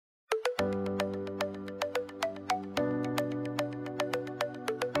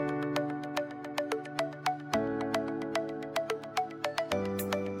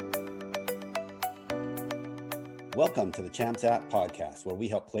Welcome to the Champs App podcast, where we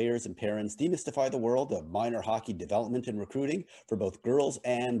help players and parents demystify the world of minor hockey development and recruiting for both girls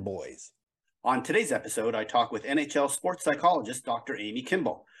and boys. On today's episode, I talk with NHL sports psychologist Dr. Aimee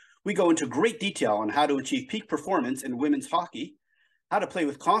Kimball. We go into great detail on how to achieve peak performance in women's hockey, how to play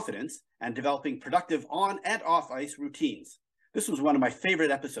with confidence, and developing productive on and off ice routines. This was one of my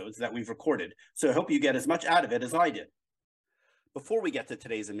favorite episodes that we've recorded, so I hope you get as much out of it as I did. Before we get to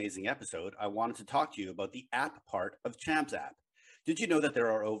today's amazing episode, I wanted to talk to you about the app part of Champs App. Did you know that there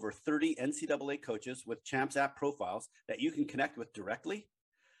are over 30 NCAA coaches with Champs App profiles that you can connect with directly?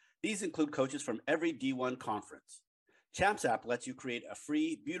 These include coaches from every D1 conference. Champs App lets you create a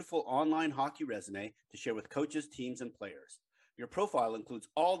free, beautiful online hockey resume to share with coaches, teams, and players. Your profile includes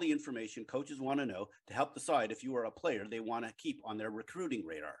all the information coaches want to know to help decide if you are a player they want to keep on their recruiting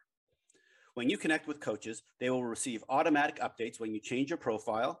radar. When you connect with coaches, they will receive automatic updates when you change your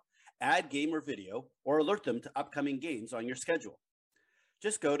profile, add game or video, or alert them to upcoming games on your schedule.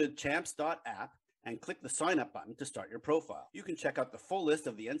 Just go to champs.app and click the sign up button to start your profile. You can check out the full list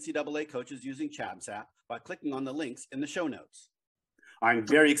of the NCAA coaches using Champs App by clicking on the links in the show notes. I'm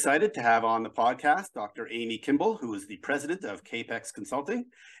very excited to have on the podcast Dr. Aimee Kimball, who is the president of Capex Consulting,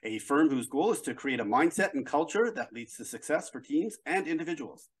 a firm whose goal is to create a mindset and culture that leads to success for teams and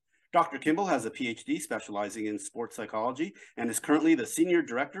individuals. Dr. Kimball has a PhD specializing in sports psychology and is currently the Senior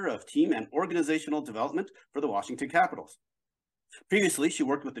Director of Team and Organizational Development for the Washington Capitals. Previously, she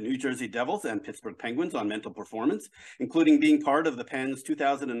worked with the New Jersey Devils and Pittsburgh Penguins on mental performance, including being part of the Pens'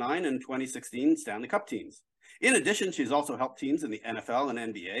 2009 and 2016 Stanley Cup teams. In addition, she's also helped teams in the NFL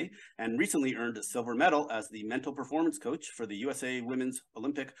and NBA, and recently earned a silver medal as the mental performance coach for the USA Women's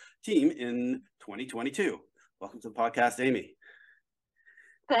Olympic team in 2022. Welcome to the podcast, Aimee.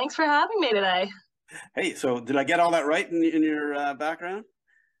 Thanks for having me today. Hey, so did I get all that right in your background?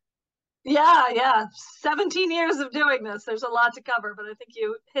 Yeah. 17 years of doing this. There's a lot to cover, but I think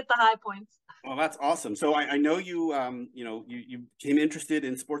you hit the high points. Well, that's awesome. So I know you, you became interested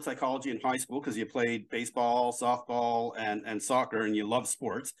in sports psychology in high school because you played baseball, softball, and soccer, and you love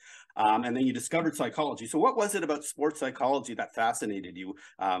sports. And then you discovered psychology. So what was it about sports psychology that fascinated you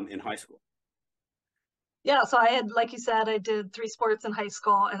in high school? Yeah, so I had, like you said, I did 3 sports in high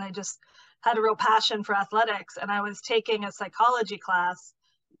school, and I just had a real passion for athletics. And I was taking a psychology class,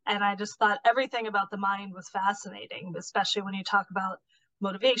 and I just thought everything about the mind was fascinating, especially when you talk about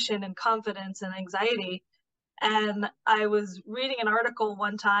motivation and confidence and anxiety. And I was reading an article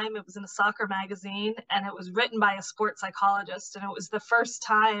one time, it was in a soccer magazine, and it was written by a sports psychologist. And it was the first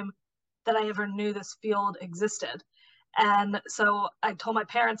time that I ever knew this field existed. And so I told my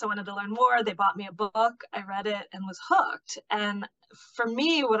parents I wanted to learn more. They bought me a book. I read it and was hooked. And for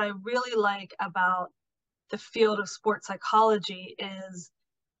me, what I really like about the field of sports psychology is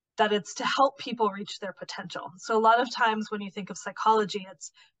that it's to help people reach their potential. So a lot of times when you think of psychology,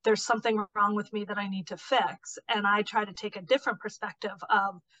 it's there's something wrong with me that I need to fix. And I try to take a different perspective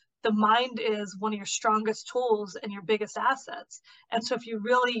of the mind is one of your strongest tools and your biggest assets. And so if you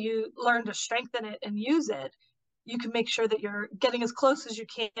learn to strengthen it and use it, you can make sure that you're getting as close as you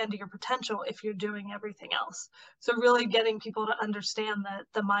can to your potential if you're doing everything else. So really getting people to understand that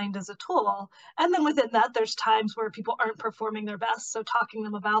the mind is a tool. And then within that, there's times where people aren't performing their best. So talking to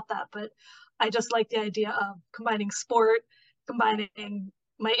them about that. But I just like the idea of combining sport, combining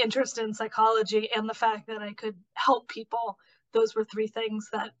my interest in psychology, and the fact that I could help people. Those were 3 things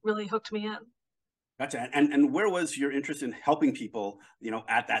that really hooked me in. Gotcha. And where was your interest in helping people,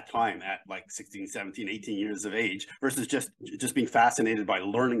 at that time, at like 16, 17, 18 years of age, versus just being fascinated by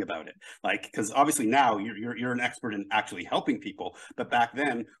learning about it? Like, because obviously now you're an expert in actually helping people, but back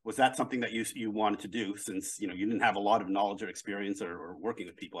then, was that something that you wanted to do since, you didn't have a lot of knowledge or experience or working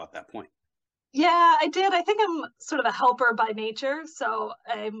with people at that point? Yeah, I did. I think I'm sort of a helper by nature. So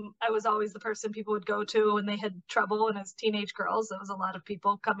I was always the person people would go to when they had trouble. And as teenage girls, there was a lot of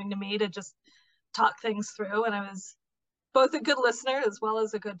people coming to me to just talk things through, and I was both a good listener as well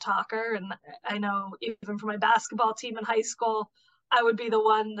as a good talker. And I know even for my basketball team in high school, I would be the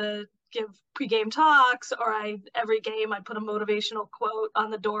one to give pregame talks, or every game I'd put a motivational quote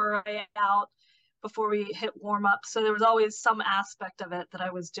on the doorway out before we hit warm up. So there was always some aspect of it that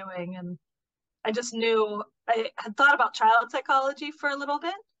I was doing. And I just knew I had thought about child psychology for a little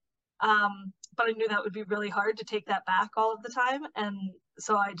bit, but I knew that would be really hard to take that back all of the time. And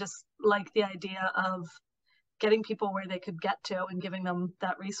so I just like the idea of getting people where they could get to and giving them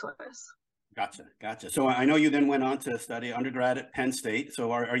that resource. Gotcha. So I know you then went on to study undergrad at Penn State.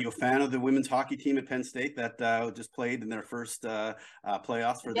 So are you a fan of the women's hockey team at Penn State that just played in their first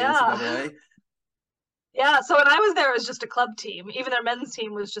playoffs for the NCAA? Yeah, so when I was there, it was just a club team. Even their men's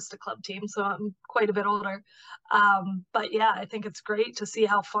team was just a club team, so I'm quite a bit older. But yeah, I think it's great to see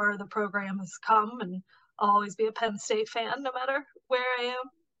how far the program has come, and I'll always be a Penn State fan no matter where I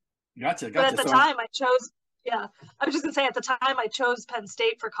am. Gotcha, But at gotcha. the So, time, yeah, I was just gonna say at the time I chose Penn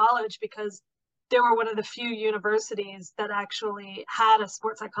State for college because they were one of the few universities that actually had a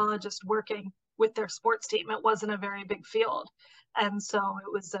sports psychologist working with their sports team. It wasn't a very big field. And so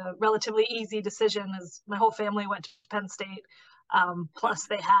it was a relatively easy decision as my whole family went to Penn State. yeah. Plus,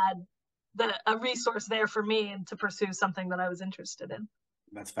 they had a resource there for me and to pursue something that I was interested in.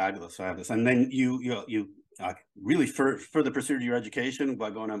 That's fabulous, fabulous. And then you really further pursued your education by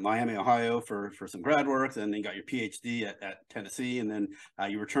going to Miami, Ohio for some grad work, and then you got your PhD at Tennessee, and then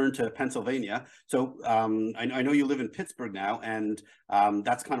you returned to Pennsylvania. So I know you live in Pittsburgh now, and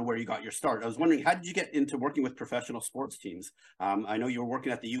that's kind of where you got your start. I was wondering, how did you get into working with professional sports teams? I know you were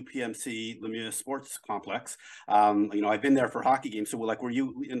working at the UPMC Lemieux Sports Complex. I've been there for hockey games. So like, were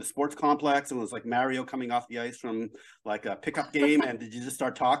you in the sports complex and was like Mario coming off the ice from like a pickup game, and did you just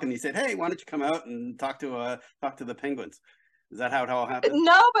start talking? He said, "Hey, why don't you come out and talk to the Penguins?" Is that how it all happened?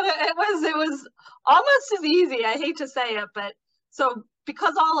 No, but it was almost as easy. I hate to say it, but so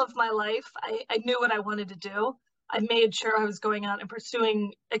because all of my life I knew what I wanted to do, I made sure I was going out and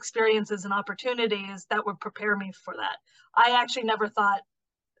pursuing experiences and opportunities that would prepare me for that. I actually never thought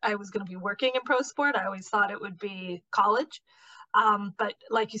I was going to be working in pro sport. I always thought it would be college. But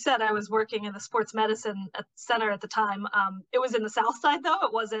like you said, I was working in the sports medicine center at the time. It was in the South Side, though.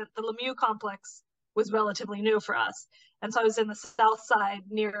 It wasn't the Lemieux complex was relatively new for us. And so I was in the South Side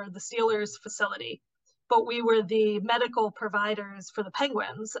near the Steelers facility. But we were the medical providers for the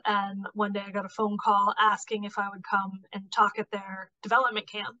Penguins. And one day I got a phone call asking if I would come and talk at their development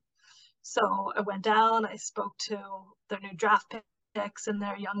camp. So I went down, I spoke to their new draft picks and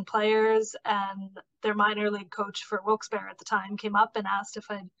their young players, and their minor league coach for Wilkes-Barre at the time came up and asked if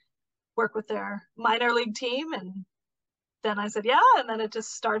I'd work with their minor league team. And then I said, yeah. And then it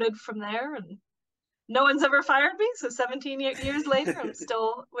just started from there. And no one's ever fired me. So 17 years later, I'm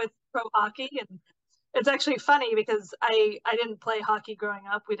still with pro hockey. And it's actually funny because I didn't play hockey growing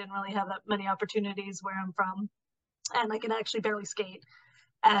up. We didn't really have that many opportunities where I'm from. And I can actually barely skate.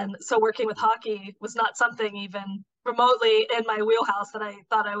 And so working with hockey was not something even remotely in my wheelhouse that I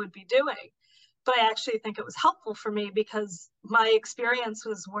thought I would be doing. But I actually think it was helpful for me because my experience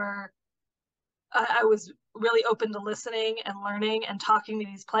was where I was really open to listening and learning and talking to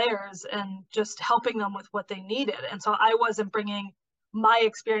these players and just helping them with what they needed. And so I wasn't bringing my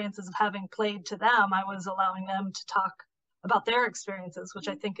experiences of having played to them. I was allowing them to talk about their experiences, which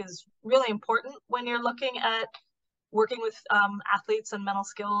I think is really important when you're looking at working with athletes and mental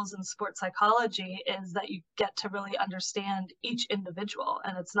skills and sports psychology, is that you get to really understand each individual.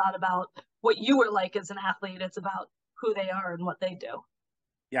 And it's not about what you were like as an athlete, it's about who they are and what they do.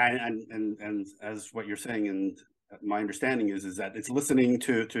 Yeah, and as what you're saying, and my understanding is that it's listening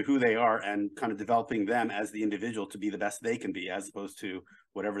to who they are and kind of developing them as the individual to be the best they can be, as opposed to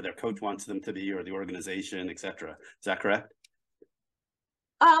whatever their coach wants them to be or the organization, etc. Is that correct?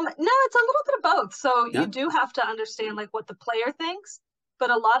 No, it's a little bit of both. So Yeah. you do have to understand like what the player thinks, but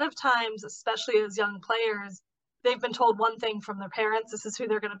a lot of times, especially as young players, they've been told one thing from their parents. This is who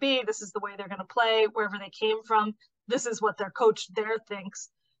they're going to be. This is the way they're going to play. Wherever they came from, this is what their coach there thinks.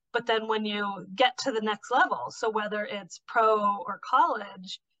 But then when you get to the next level, so whether it's pro or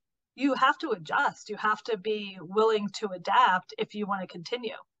college, you have to adjust. You have to be willing to adapt if you want to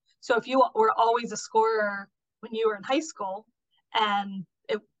continue. So if you were always a scorer when you were in high school and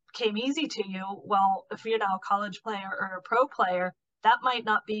it came easy to you, well, if you're now a college player or a pro player, that might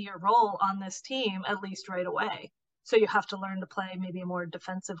not be your role on this team, at least right away. So you have to learn to play maybe a more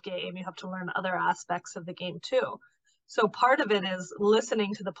defensive game. You have to learn other aspects of the game too. So part of it is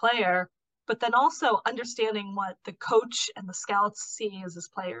listening to the player, but then also understanding what the coach and the scouts see as this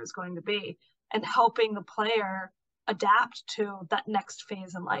player is going to be and helping the player adapt to that next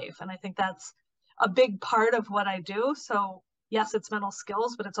phase in life. And I think that's a big part of what I do. So yes, it's mental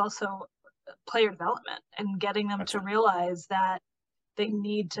skills, but it's also player development and getting them to realize that they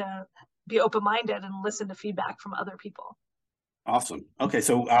need to be open-minded and listen to feedback from other people. Awesome. Okay,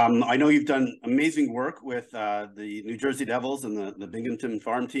 so I know you've done amazing work with the New Jersey Devils and the Binghamton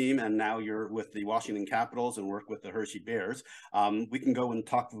Farm team, and now you're with the Washington Capitals and work with the Hershey Bears. We can go and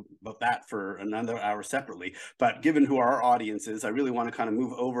talk about that for another hour separately, but given who our audience is, I really want to kind of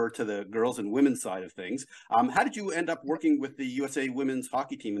move over to the girls and women's side of things. How did you end up working with the USA women's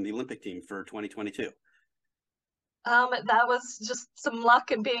hockey team and the Olympic team for 2022? That was just some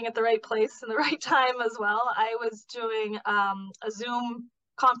luck and being at the right place and the right time as well. I was doing a Zoom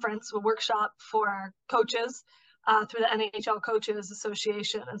conference, a workshop for coaches through the NHL Coaches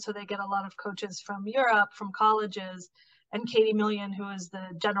Association. And so they get a lot of coaches from Europe, from colleges. And Katie Million, who is the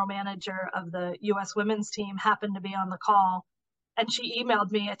general manager of the U.S. women's team, happened to be on the call. And she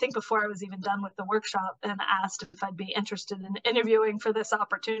emailed me, I think before I was even done with the workshop, and asked if I'd be interested in interviewing for this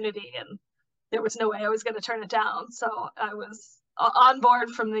opportunity. And there was no way I was going to turn it down. So I was on board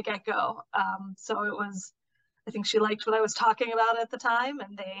from the get-go. So it was, I think she liked what I was talking about at the time,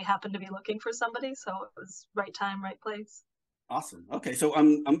 and they happened to be looking for somebody. So it was right time, right place. Awesome. Okay, so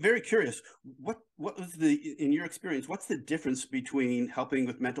I'm very curious. What was in your experience, what's the difference between helping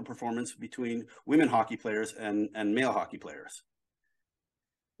with mental performance between women hockey players and male hockey players?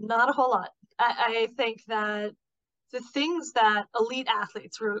 Not a whole lot. I think that the things that elite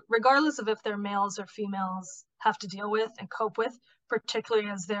athletes, regardless of if they're males or females, have to deal with and cope with, particularly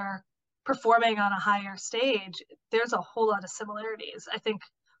as they're performing on a higher stage, there's a whole lot of similarities. I think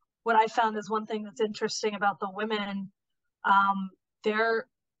what I found is one thing that's interesting about the women, they're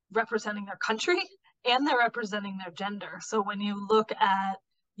representing their country and they're representing their gender. So when you look at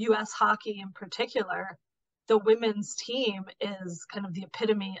US hockey in particular, the women's team is kind of the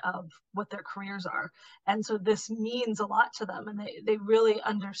epitome of what their careers are. And so this means a lot to them, and they really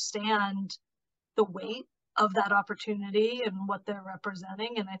understand the weight of that opportunity and what they're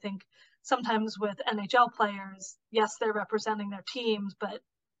representing. And I think sometimes with NHL players, yes, they're representing their teams, but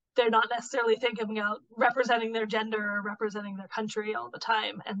they're not necessarily thinking about representing their gender or representing their country all the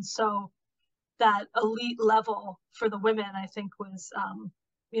time. And so that elite level for the women, I think, was,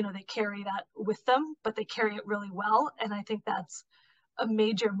 they carry that with them, but they carry it really well. And I think that's a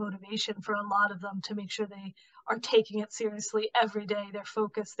major motivation for a lot of them to make sure they are taking it seriously every day. They're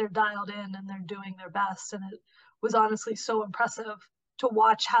focused, they're dialed in, and they're doing their best. And it was honestly so impressive to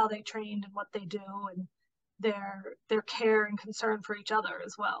watch how they trained and what they do, and their care and concern for each other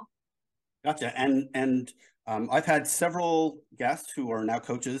as well. Gotcha. And I've had several guests who are now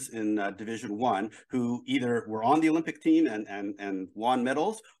coaches in Division I who either were on the Olympic team and won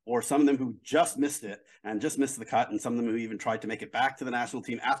medals, or some of them who just missed it and just missed the cut, and some of them who even tried to make it back to the national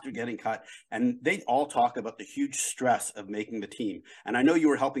team after getting cut. And they all talk about the huge stress of making the team. And I know you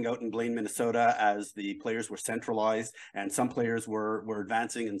were helping out in Blaine, Minnesota, as the players were centralized and some players were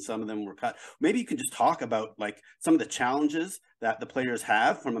advancing and some of them were cut. Maybe you could just talk about like some of the challenges that the players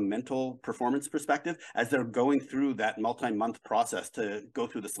have from a mental performance perspective as they're going through that multi-month process to go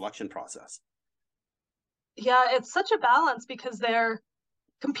through the selection process. Yeah, it's such a balance because they're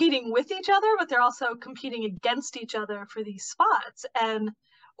competing with each other, but they're also competing against each other for these spots. And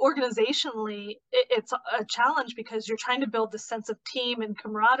organizationally, it's a challenge because you're trying to build this sense of team and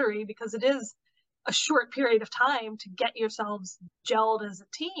camaraderie, because it is a short period of time to get yourselves gelled as a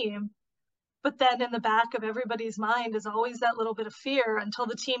team. But then in the back of everybody's mind is always that little bit of fear until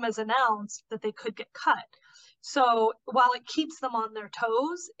the team has announced that they could get cut. So while it keeps them on their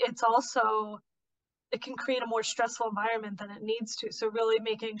toes, it can create a more stressful environment than it needs to. So really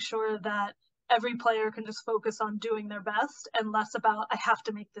making sure that every player can just focus on doing their best and less about, I have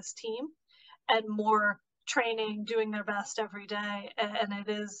to make this team, and more training, doing their best every day. And I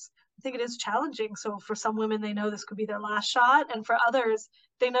think it is challenging. So for some women, they know this could be their last shot. And for others,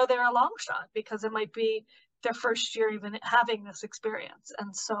 they know they're a long shot because it might be their first year even having this experience.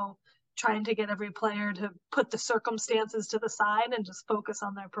 And so trying to get every player to put the circumstances to the side and just focus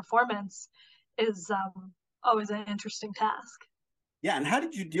on their performance is always an interesting task. Yeah, and how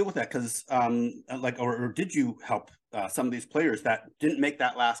did you deal with that? Because, or did you help some of these players that didn't make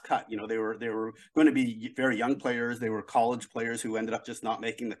that last cut? You know, they were going to be very young players. They were college players who ended up just not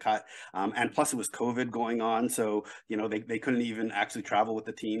making the cut. And plus, it was COVID going on, so you know they couldn't even actually travel with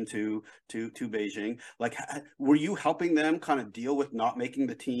the team to Beijing. Like, were you helping them kind of deal with not making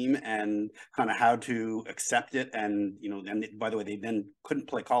the team and kind of how to accept it? And you know, and by the way, they then couldn't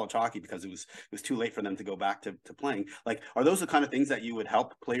play college hockey because it was too late for them to go back to playing. Like, are those the kind of things that you would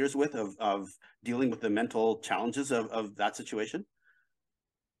help players with of dealing with the mental challenges of that situation?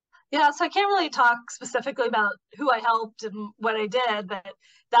 Yeah, so I can't really talk specifically about who I helped and what I did, but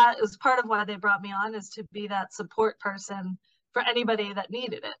that is part of why they brought me on, is to be that support person for anybody that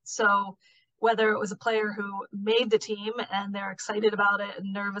needed it. So whether it was a player who made the team and they're excited about it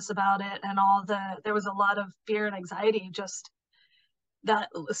and nervous about it and there was a lot of fear and anxiety just that,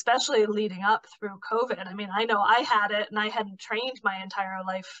 especially leading up through COVID. I mean, I know I had it and I hadn't trained my entire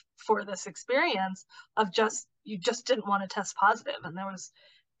life for this experience of you just didn't want to test positive. And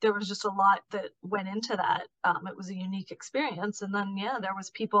there was just a lot that went into that. It was a unique experience. And then, yeah, there was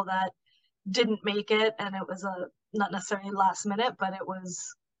people that didn't make it, and it was not necessarily last minute, but it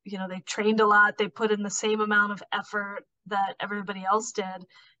was, you know, they trained a lot. They put in the same amount of effort that everybody else did.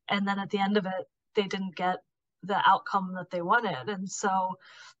 And then at the end of it, they didn't get the outcome that they wanted. And so,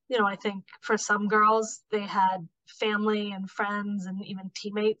 I think for some girls, they had family and friends and even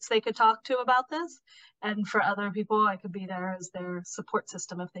teammates they could talk to about this. And for other people, I could be there as their support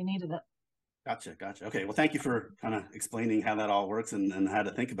system if they needed it. Gotcha. Okay. Well, thank you for kind of explaining how that all works and how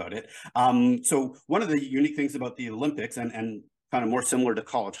to think about it. So one of the unique things about the Olympics and kind of more similar to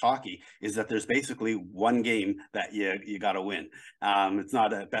college hockey is that there's basically one game that you got to win. It's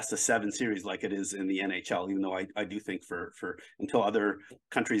not a best of 7 series like it is in the NHL, even though I do think for until other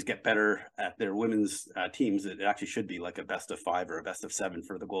countries get better at their women's teams, it actually should be like a best of 5 or a best of 7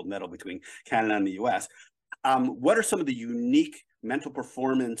 for the gold medal between Canada and the US. What are some of the unique mental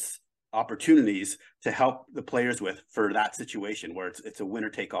performance opportunities to help the players with for that situation where it's a winner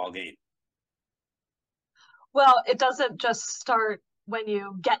take all game? Well, it doesn't just start when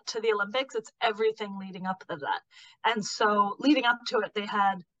you get to the Olympics, it's everything leading up to that. And so leading up to it, they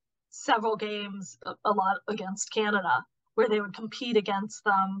had several games, a lot against Canada, where they would compete against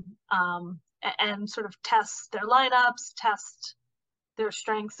them and sort of test their lineups, test their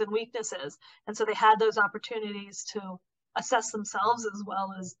strengths and weaknesses. And so they had those opportunities to assess themselves as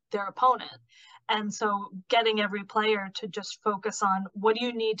well as their opponent. And so getting every player to just focus on what do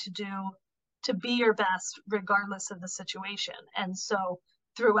you need to do to be your best regardless of the situation. And so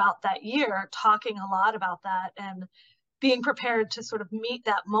throughout that year, talking a lot about that and being prepared to sort of meet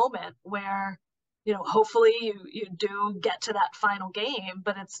that moment where, hopefully you do get to that final game,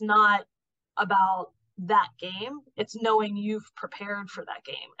 but it's not about that game. It's knowing you've prepared for that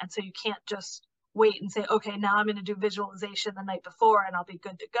game. And so you can't just wait and say, okay, now I'm going to do visualization the night before and I'll be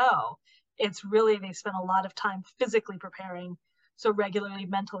good to go. It's really, they spend a lot of time physically preparing, so regularly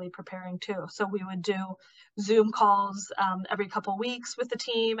mentally preparing too. So we would do Zoom calls every couple of weeks with the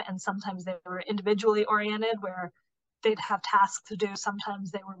team, and sometimes they were individually oriented where they'd have tasks to do.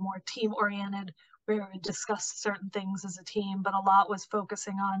 Sometimes they were more team oriented where we would discuss certain things as a team, but a lot was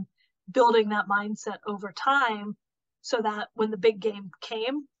focusing on building that mindset over time so that when the big game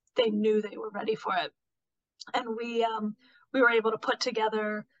came, they knew they were ready for it. And we were able to put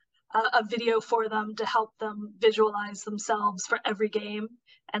together a video for them to help them visualize themselves for every game.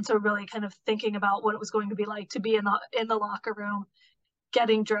 And so really kind of thinking about what it was going to be like to be in the locker room,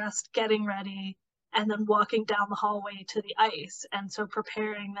 getting dressed, getting ready, and then walking down the hallway to the ice. And so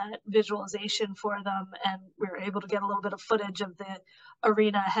preparing that visualization for them. And we were able to get a little bit of footage of the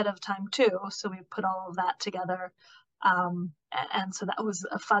arena ahead of time too. So we put all of that together. And so that was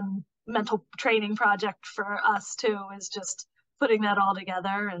a fun mental training project for us too, is just putting that all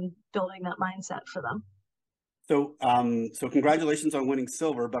together and building that mindset for them. So, so congratulations on winning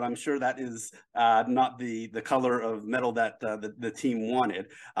silver, but I'm sure that is not the color of medal that the team wanted.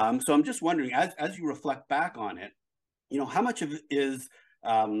 So I'm just wondering, as you reflect back on it, how much of it is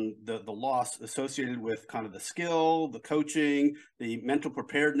the loss associated with kind of the skill, the coaching, the mental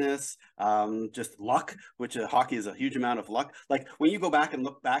preparedness, just luck, which hockey is a huge amount of luck. Like when you go back and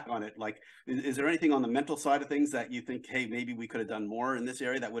look back on it, like is there anything on the mental side of things that you think, hey, maybe we could have done more in this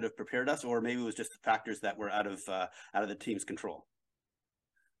area that would have prepared us, or maybe it was just factors that were out of the team's control?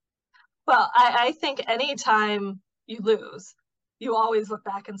 Well, I think anytime you lose, you always look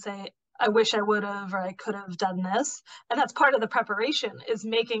back and say, I wish I would have, or I could have done this. And that's part of the preparation, is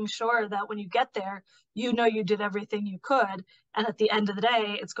making sure that when you get there, you did everything you could. And at the end of the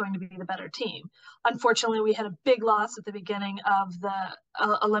day, it's going to be the better team. Unfortunately, we had a big loss at the beginning of the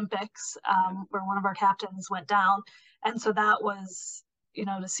Olympics where one of our captains went down. And so that was,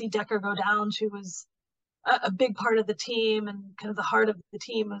 to see Decker go down, she was a big part of the team and kind of the heart of the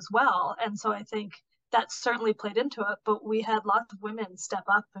team as well. And so I think that certainly played into it, but we had lots of women step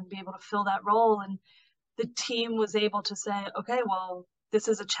up and be able to fill that role. And the team was able to say, okay, well, this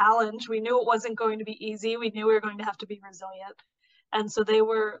is a challenge. We knew it wasn't going to be easy. We knew we were going to have to be resilient. And so they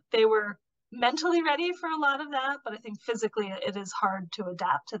were mentally ready for a lot of that, but I think physically it is hard to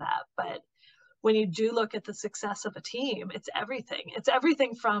adapt to that. But when you do look at the success of a team, it's everything. It's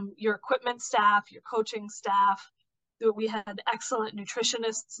everything from your equipment staff, your coaching staff. We had excellent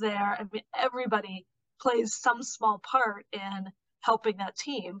nutritionists there. I mean, everybody plays some small part in helping that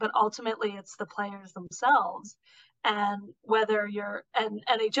team, but ultimately it's the players themselves. And whether you're an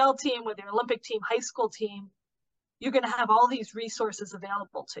NHL team, whether you're an Olympic team, high school team, you're going to have all these resources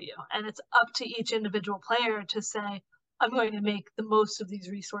available to you. And it's up to each individual player to say, I'm going to make the most of these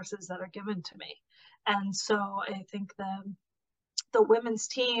resources that are given to me. And so I think the women's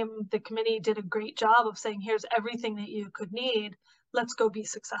team, the committee did a great job of saying, here's everything that you could need. Let's go be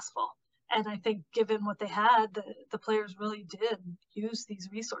successful. And I think given what they had, the players really did use these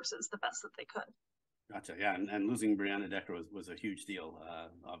resources the best that they could. Gotcha. Yeah, and losing Brianna Decker was a huge deal,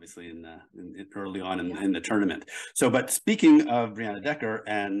 obviously in early on in the tournament. So, but speaking of Brianna Decker,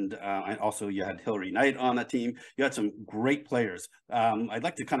 and also you had Hillary Knight on that team. You had some great players. I'd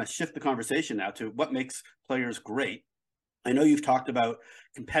like to kind of shift the conversation now to what makes players great. I know you've talked about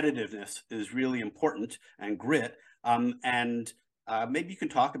competitiveness is really important and grit, and maybe you can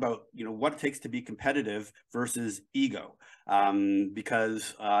talk about what it takes to be competitive versus ego,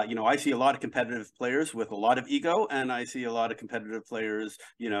 because I see a lot of competitive players with a lot of ego, and I see a lot of competitive players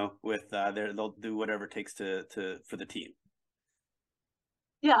with they'll do whatever it takes for the team.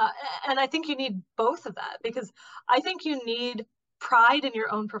 Yeah, and I think you need both of that, because I think you need pride in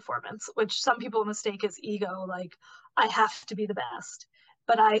your own performance, which some people mistake as ego, like I have to be the best.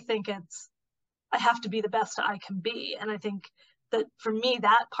 But I think it's I have to be the best I can be. And I think that for me,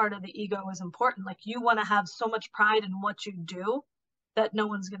 that part of the ego is important. Like you want to have so much pride in what you do that no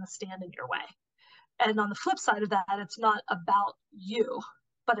one's going to stand in your way. And on the flip side of that, it's not about you,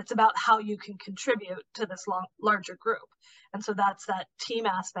 but it's about how you can contribute to this larger group. And so that's that team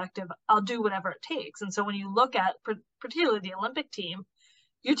aspect of I'll do whatever it takes. And so when you look at particularly the Olympic team,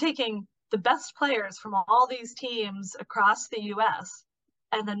 you're taking the best players from all these teams across the US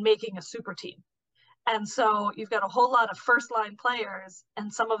and then making a super team. And so you've got a whole lot of first line players,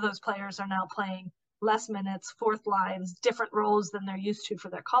 and some of those players are now playing less minutes, fourth lines, different roles than they're used to for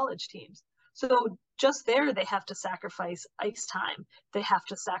their college teams. So just there, they have to sacrifice ice time. They have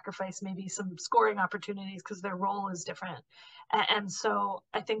to sacrifice maybe some scoring opportunities because their role is different. And so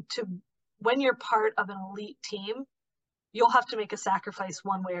I think when you're part of an elite team, you'll have to make a sacrifice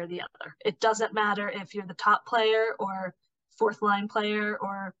one way or the other. It doesn't matter if you're the top player or fourth line player,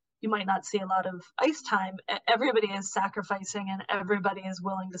 or you might not see a lot of ice time. Everybody is sacrificing, and everybody is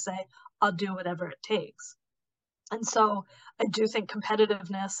willing to say, I'll do whatever it takes. And so I do think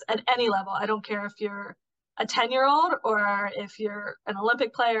competitiveness at any level, I don't care if you're a 10-year-old or if you're an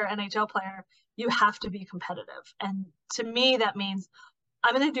Olympic player, NHL player, you have to be competitive. And to me, that means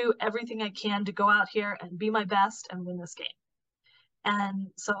I'm going to do everything I can to go out here and be my best and win this game. And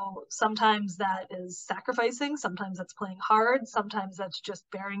so sometimes that is sacrificing, sometimes that's playing hard, sometimes that's just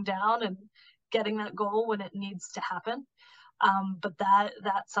bearing down and getting that goal when it needs to happen. But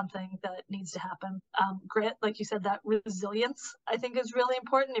that's something that needs to happen. Grit, like you said, that resilience, I think, is really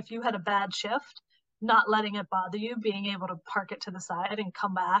important. If you had a bad shift, not letting it bother you, being able to park it to the side and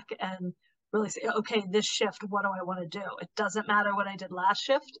come back and really say, okay, this shift, what do I want to do? It doesn't matter what I did last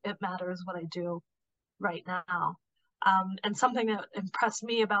shift. It matters what I do right now. And something that impressed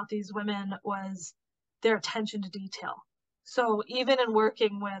me about these women was their attention to detail. So even in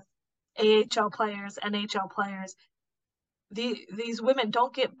working with AHL players, NHL players, these women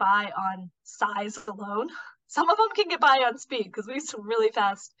don't get by on size alone. Some of them can get by on speed because we have some really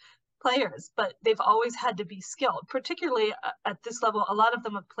fast players, but they've always had to be skilled, particularly at this level. A lot of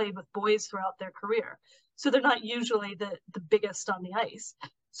them have played with boys throughout their career. So they're not usually the biggest on the ice.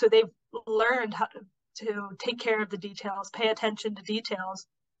 So they've learned how to take care of the details, pay attention to details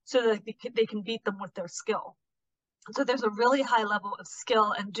so that they can beat them with their skill. So there's a really high level of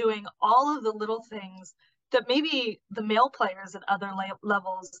skill and doing all of the little things that maybe the male players at other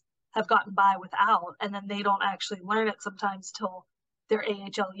levels have gotten by without, and then they don't actually learn it sometimes till their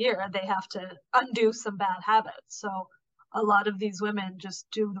AHL year. They have to undo some bad habits. So a lot of these women just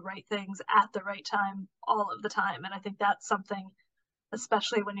do the right things at the right time all of the time. And I think that's something,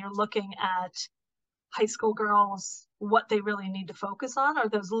 especially when you're looking at high school girls, what they really need to focus on are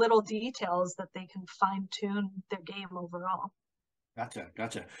those little details that they can fine tune their game overall.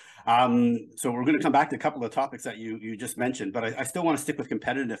 Gotcha. So we're going to come back to a couple of topics that you just mentioned, but I still want to stick with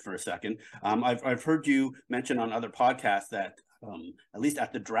competitive for a second. I've heard you mention on other podcasts that at least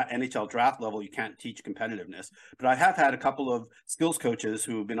at the NHL draft level, you can't teach competitiveness. But I have had a couple of skills coaches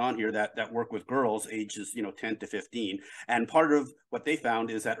who have been on here that work with girls ages 10 to 15, and part of what they found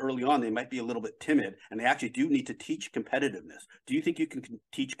is that early on they might be a little bit timid, and they actually do need to teach competitiveness. Do you think you can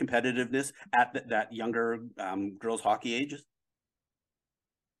teach competitiveness at that younger girls hockey ages?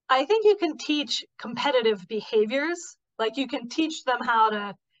 I think you can teach competitive behaviors. Like you can teach them how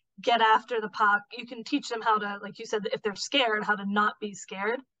to get after the puck. You can teach them how to, like you said, if they're scared, how to not be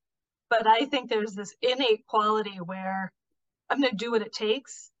scared. But I think there's this innate quality where I'm going to do what it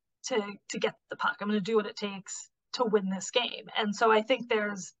takes to get the puck. I'm going to do what it takes to win this game. And so I think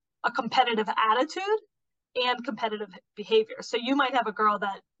there's a competitive attitude and competitive behavior. So you might have a girl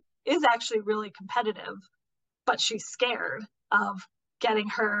that is actually really competitive, but she's scared of getting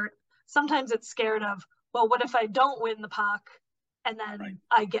hurt. Sometimes it's scared of, well, what if I don't win the puck and then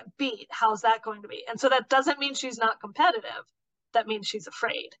I get beat? How's that going to be? And so that doesn't mean she's not competitive. That means she's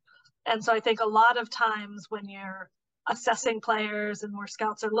afraid. And so I think a lot of times when you're assessing players and where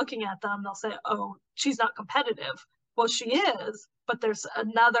scouts are looking at them, they'll say, oh, she's not competitive. Well, she is, but there's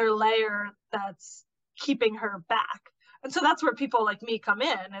another layer that's keeping her back. And so that's where people like me come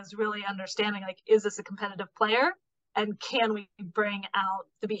in, is really understanding, like, is this a competitive player? And can we bring out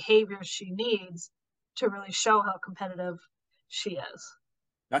the behaviors she needs to really show how competitive she is?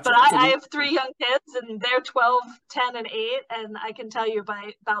 Gotcha. But So I have three young kids, and they're 12, 10, and 8. And I can tell you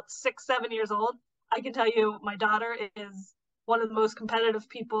by about 6, 7 years old, I can tell you my daughter is one of the most competitive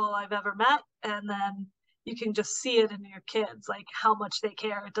people I've ever met. And then you can just see it in your kids, like how much they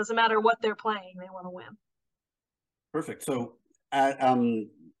care. It doesn't matter what they're playing, they want to win. perfect. So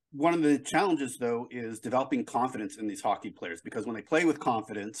one of the challenges, though, is developing confidence in these hockey players, because when they play with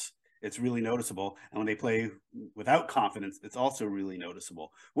confidence, it's really noticeable. And when they play without confidence, it's also really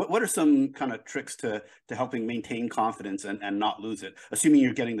noticeable. What are some kind of tricks to helping maintain confidence and not lose it, assuming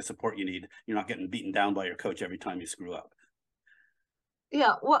you're getting the support you need, you're not getting beaten down by your coach every time you screw up?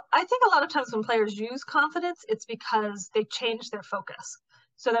 Yeah, well, I think a lot of times when players use confidence, it's because they change their focus.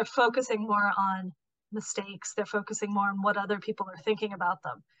 So they're focusing more on mistakes, they're focusing more on what other people are thinking about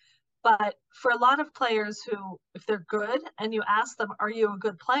them. But for a lot of players who, if they're good and you ask them, are you a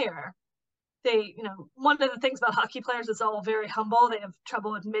good player? They, one of the things about hockey players is all very humble. They have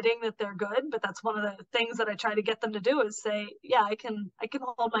trouble admitting that they're good, but that's one of the things that I try to get them to do is say, yeah, I can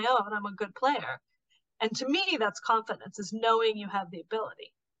hold my own. I'm a good player. And to me, that's confidence, is knowing you have the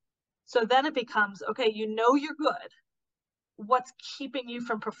ability. So then it becomes, okay, you're good. What's keeping you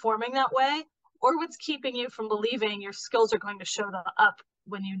from performing that way? Or what's keeping you from believing your skills are going to show up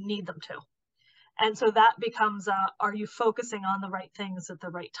when you need them to? And so that becomes, are you focusing on the right things at the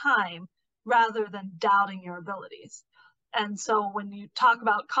right time rather than doubting your abilities? And so when you talk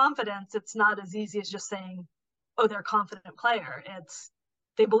about confidence, it's not as easy as just saying, oh, they're a confident player. It's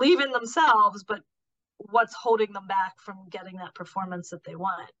they believe in themselves, but what's holding them back from getting that performance that they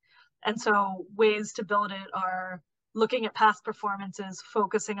want? And so ways to build it are looking at past performances,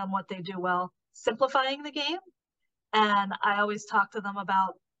 focusing on what they do well, simplifying the game. And I always talk to them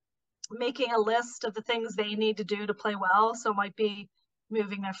about making a list of the things they need to do to play well. So it might be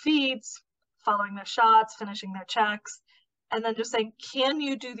moving their feet, following their shots, finishing their checks, and then just saying, can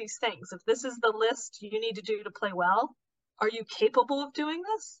you do these things? If this is the list you need to do to play well, are you capable of doing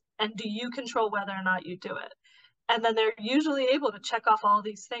this? And do you control whether or not you do it? And then they're usually able to check off all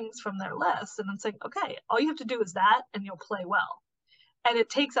these things from their list and then say, okay, all you have to do is that, and you'll play well. And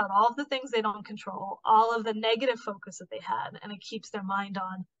it takes out all of the things they don't control, all of the negative focus that they had, and it keeps their mind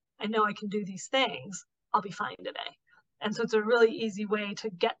on, I know I can do these things, I'll be fine today. And so it's a really easy way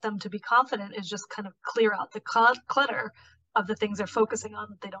to get them to be confident, is just kind of clear out the clutter of the things they're focusing on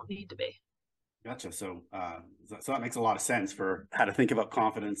that they don't need to be. Gotcha. So that makes a lot of sense for how to think about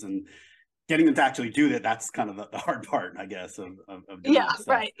confidence, and getting them to actually do that. That's kind of the hard part, I guess, of doing Yeah, that stuff.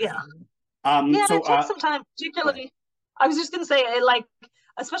 right. Yeah. Yeah, so it takes some time, particularly. I was just going to say, like,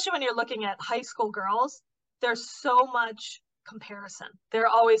 especially when you're looking at high school girls, there's so much comparison. They're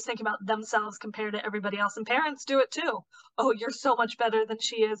always thinking about themselves compared to everybody else, and parents do it too. Oh, you're so much better than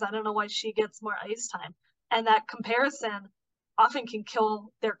she is. I don't know why she gets more ice time. And that comparison often can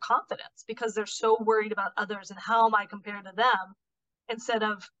kill their confidence because they're so worried about others and how am I compared to them, instead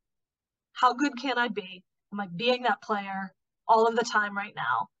of how good can I be? Am I being that player all of the time right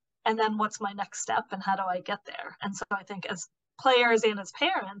now? And then what's my next step and how do I get there? And so I think as players and as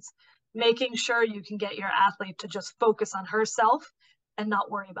parents, making sure you can get your athlete to just focus on herself and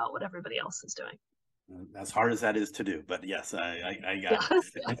not worry about what everybody else is doing. As hard as that is to do, but yes, I got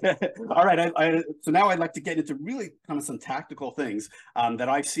Yeah. it. All right, so now I'd like to get into really kind of some tactical things that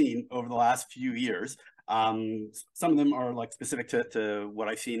I've seen over the last few years. Some of them are like specific to what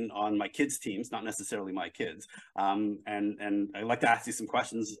I've seen on my kids' teams, not necessarily my kids. And I'd like to ask you some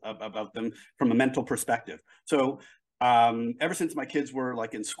questions about them from a mental perspective. So ever since my kids were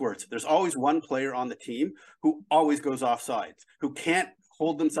like in squirts, there's always one player on the team who always goes off sides, who can't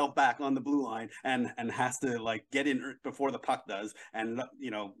hold themselves back on the blue line and has to like get in before the puck does. And,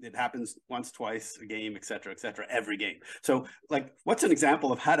 it happens once, twice a game, et cetera, every game. So like, what's an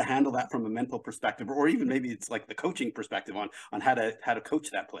example of how to handle that from a mental perspective, or even maybe it's like the coaching perspective on how to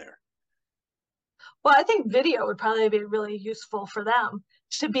coach that player? Well, I think video would probably be really useful for them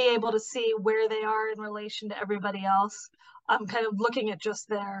to be able to see where they are in relation to everybody else. I'm kind of looking at just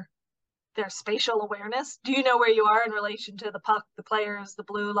their spatial awareness. Do you know where you are in relation to the puck, the players, the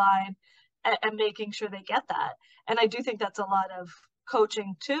blue line, and making sure they get that? And I do think that's a lot of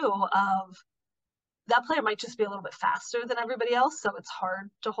coaching too, of that player might just be a little bit faster than everybody else, so it's hard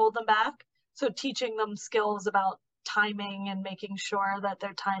to hold them back. So teaching them skills about timing and making sure that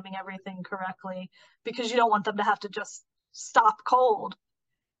they're timing everything correctly, because you don't want them to have to just stop cold.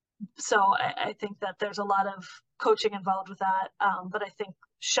 So I think that there's a lot of coaching involved with that. But I think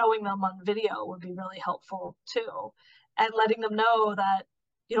showing them on video would be really helpful too. And letting them know that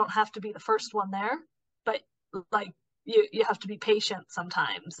you don't have to be the first one there, but like you have to be patient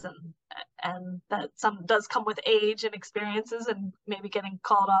sometimes, and that some does come with age and experiences, and maybe getting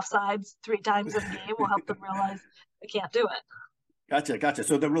called off sides 3 times in a game will help them realize they can't do it. Gotcha.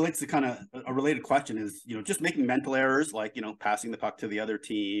 So that relates to kind of a related question is, just making mental errors, like, passing the puck to the other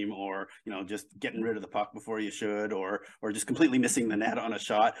team, or, just getting rid of the puck before you should, or just completely missing the net on a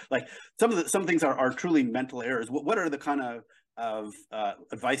shot. Like some things are truly mental errors. What are the kind of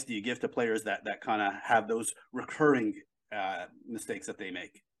advice do you give to players that kind of have those recurring mistakes that they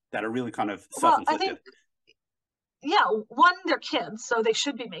make that are really kind of self-inflicted? One, they're kids, so they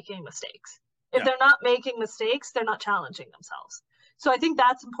should be making mistakes. If they're not making mistakes, they're not challenging themselves. So I think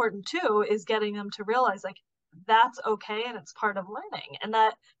that's important too, is getting them to realize like that's okay and it's part of learning. And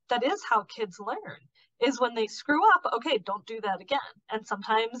that is how kids learn, is when they screw up, okay, don't do that again. And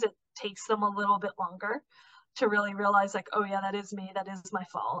sometimes it takes them a little bit longer to really realize like, oh yeah, that is me, that is my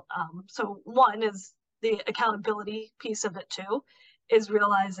fault. So one is the accountability piece of it too, is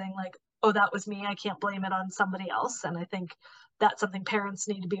realizing like, oh, that was me, I can't blame it on somebody else. And I think that's something parents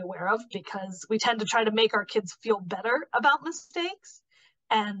need to be aware of, because we tend to try to make our kids feel better about mistakes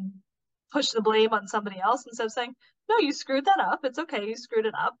and push the blame on somebody else instead of saying, no, you screwed that up. It's okay. You screwed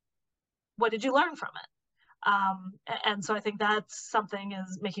it up. What did you learn from it? And so I think that's something,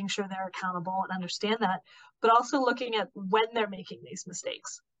 is making sure they're accountable and understand that, but also looking at when they're making these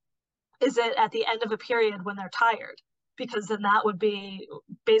mistakes. Is it at the end of a period when they're tired? Because then that would be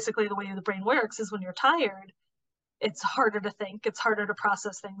basically the way the brain works, is when you're tired, it's harder to think, it's harder to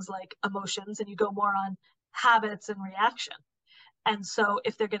process things like emotions, and you go more on habits and reaction. And so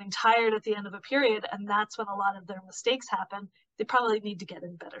if they're getting tired at the end of a period, and that's when a lot of their mistakes happen, they probably need to get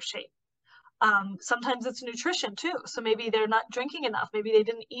in better shape. Sometimes it's nutrition too. So maybe they're not drinking enough. Maybe they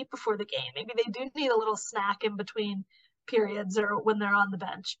didn't eat before the game. Maybe they do need a little snack in between periods or when they're on the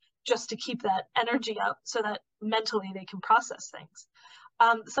bench, just to keep that energy up so that mentally they can process things.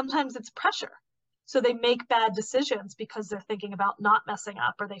 Sometimes it's pressure. So they make bad decisions because they're thinking about not messing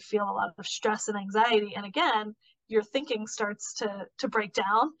up, or they feel a lot of stress and anxiety. And again, your thinking starts to break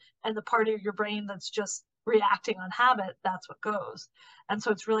down, and the part of your brain that's just reacting on habit, that's what goes. And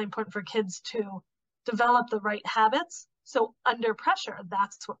so it's really important for kids to develop the right habits. So under pressure,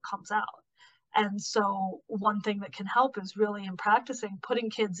 that's what comes out. And so one thing that can help is really in practicing putting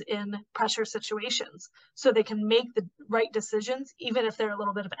kids in pressure situations so they can make the right decisions, even if they're a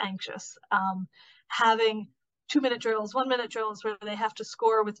little bit of anxious. Having 2-minute drills, 1-minute drills where they have to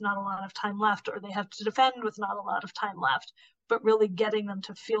score with not a lot of time left, or they have to defend with not a lot of time left, but really getting them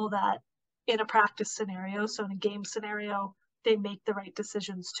to feel that in a practice scenario. So in a game scenario, they make the right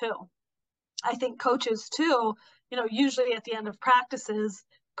decisions too. I think coaches too, usually at the end of practices,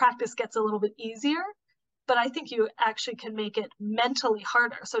 practice gets a little bit easier, but I think you actually can make it mentally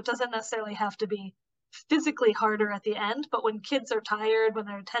harder. So it doesn't necessarily have to be physically harder at the end, but when kids are tired, when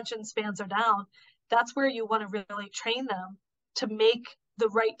their attention spans are down, that's where you want to really train them to make the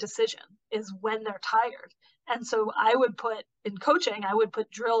right decision, is when they're tired. And so I would put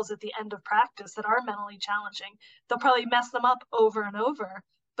drills at the end of practice that are mentally challenging. They'll probably mess them up over and over,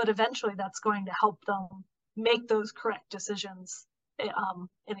 but eventually that's going to help them make those correct decisions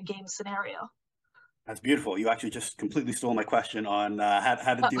in a game scenario. That's beautiful. You actually just completely stole my question on how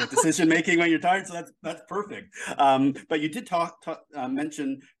to deal with decision making when you're tired. So that's perfect. But you did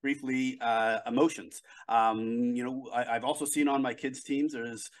mention briefly emotions. I've also seen on my kids' teams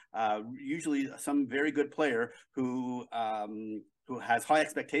there's usually some very good player who has high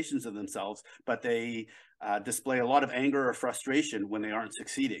expectations of themselves, but they display a lot of anger or frustration when they aren't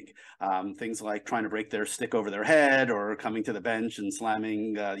succeeding. Things like trying to break their stick over their head, or coming to the bench and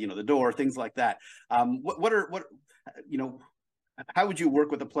slamming, the door, things like that. How would you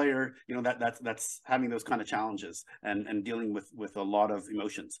work with a player, that's having those kind of challenges and dealing with a lot of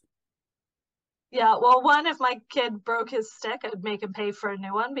emotions? Yeah, well, one, if my kid broke his stick, I'd make him pay for a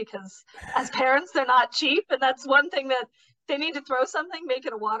new one, because as parents, they're not cheap. And that's one thing, that they need to throw something, make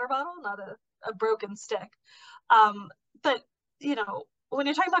it a water bottle, not a broken stick. But, when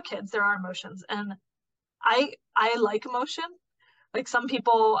you're talking about kids, there are emotions. And I like emotion. Like some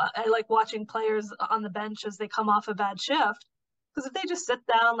people, I like watching players on the bench as they come off a bad shift, because if they just sit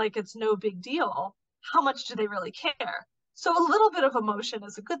down like it's no big deal, how much do they really care? So a little bit of emotion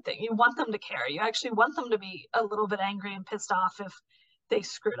is a good thing. You want them to care. You actually want them to be a little bit angry and pissed off if they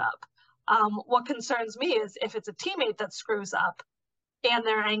screwed up. What concerns me is if it's a teammate that screws up and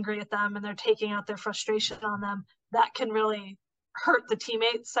they're angry at them and they're taking out their frustration on them, that can really hurt the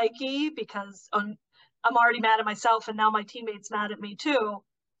teammate's psyche because I'm already mad at myself and now my teammate's mad at me too.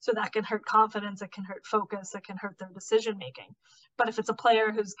 So that can hurt confidence, it can hurt focus, it can hurt their decision making. But if it's a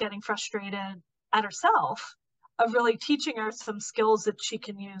player who's getting frustrated at herself, of really teaching her some skills that she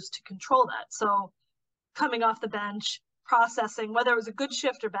can use to control that. So coming off the bench, processing, whether it was a good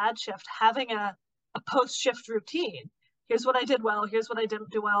shift or bad shift, having a post-shift routine. Here's what I did well, here's what I didn't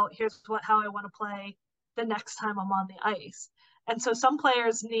do well, here's how I want to play the next time I'm on the ice. And so some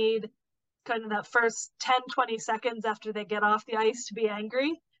players need kind of that first 10, 20 seconds after they get off the ice to be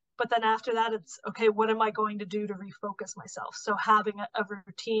angry. But then after that, it's, okay, what am I going to do to refocus myself? So having a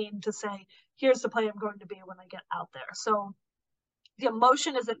routine to say, here's the play I'm going to be when I get out there. So the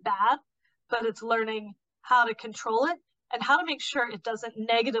emotion isn't bad, but it's learning how to control it and how to make sure it doesn't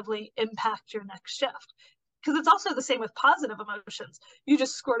negatively impact your next shift. Because it's also the same with positive emotions. You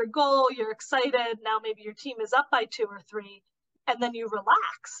just scored a goal, you're excited, now maybe your team is up by 2 or 3, and then you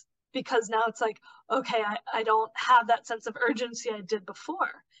relax because now it's like, okay, I don't have that sense of urgency I did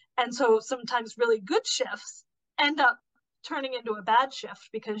before. And so sometimes really good shifts end up turning into a bad shift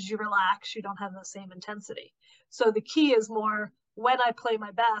because you relax, you don't have the same intensity. So the key is more, when I play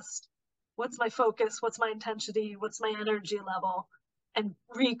my best, what's my focus, what's my intensity, what's my energy level, and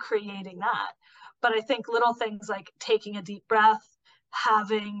recreating that. But I think little things like taking a deep breath,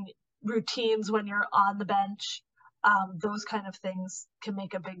 having routines when you're on the bench, those kind of things can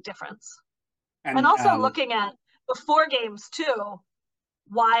make a big difference. And also looking at before games too,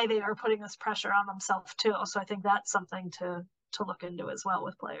 why they are putting this pressure on themselves too. So I think that's something to look into as well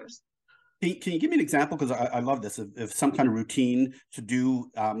with players. Can you give me an example? Because I love this, of some kind of routine to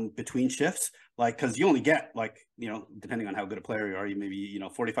do between shifts, like, because you only get, like, depending on how good a player you are, you maybe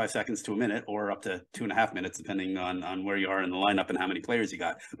 45 seconds to a minute or up to 2.5 minutes, depending on where you are in the lineup and how many players you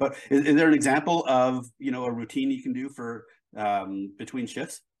got. But is there an example of a routine you can do for between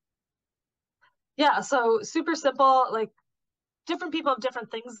shifts? Yeah, so super simple. Like, different people have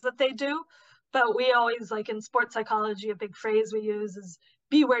different things that they do, but we always, like in sports psychology, a big phrase we use is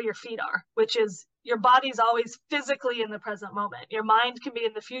be where your feet are, which is your body's always physically in the present moment. Your mind can be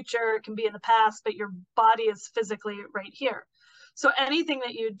in the future, it can be in the past, but your body is physically right here. So anything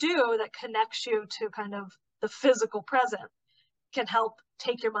that you do that connects you to kind of the physical present can help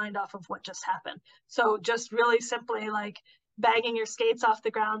take your mind off of what just happened. So just really simply, like banging your skates off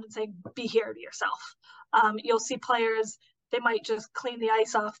the ground and saying, be here to yourself. You'll see players, they might just clean the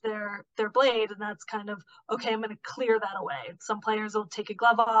ice off their blade, and that's kind of, okay, I'm going to clear that away. Some players will take a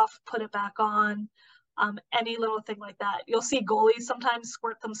glove off, put it back on, any little thing like that. You'll see goalies sometimes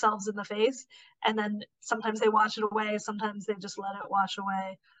squirt themselves in the face, and then sometimes they wash it away, sometimes they just let it wash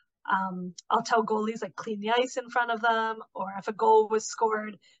away. I'll tell goalies, like, clean the ice in front of them, or if a goal was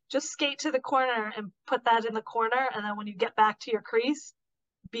scored, just skate to the corner and put that in the corner, and then when you get back to your crease,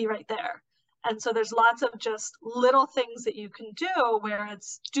 be right there. And so there's lots of just little things that you can do where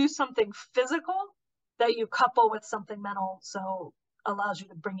it's do something physical that you couple with something mental, so allows you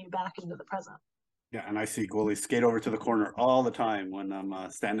to bring you back into the present. Yeah, and I see goalies skate over to the corner all the time when I'm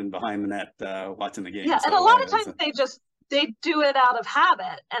standing behind the net watching the game. Yeah, so, and a lot of times they do it out of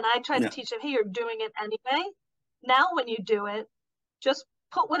habit, and I try to teach them, hey, you're doing it anyway. Now when you do it, just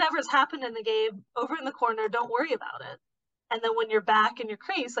put whatever's happened in the game over in the corner, don't worry about it. And then when you're back in your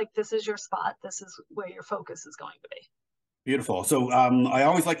crease, like, this is your spot, this is where your focus is going to be. Beautiful. So I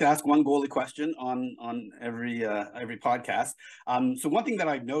always like to ask one goalie question on every podcast. So one thing that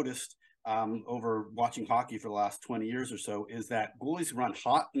I've noticed over watching hockey for the last 20 years or so is that goalies run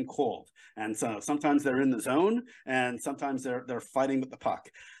hot and cold, and so sometimes they're in the zone and sometimes they're fighting with the puck.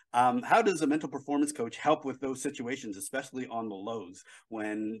 How does a mental performance coach help with those situations, especially on the lows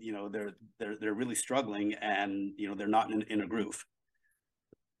when they're really struggling and they're not in a groove?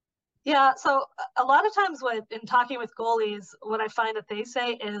 Yeah, so a lot of times in talking with goalies, what I find that they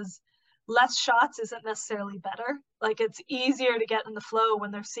say is less shots isn't necessarily better. Like, it's easier to get in the flow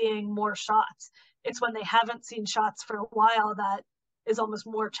when they're seeing more shots. It's when they haven't seen shots for a while that is almost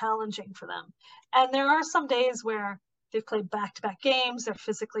more challenging for them. And there are some days where they've played back-to-back games, they're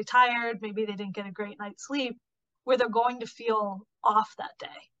physically tired, maybe they didn't get a great night's sleep, where they're going to feel off that day.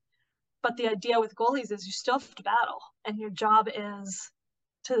 But the idea with goalies is you still have to battle, and your job is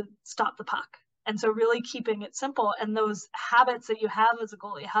to stop the puck. And so really keeping it simple, and those habits that you have as a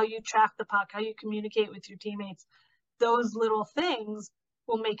goalie, how you track the puck, how you communicate with your teammates, those little things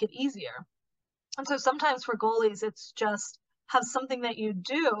will make it easier. And so sometimes for goalies, it's just have something that you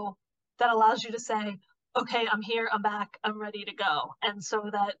do that allows you to say, okay, I'm here, I'm back, I'm ready to go. And so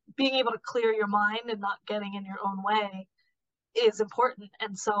that being able to clear your mind and not getting in your own way is important.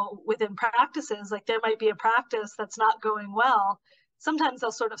 And so within practices, like there might be a practice that's not going well. Sometimes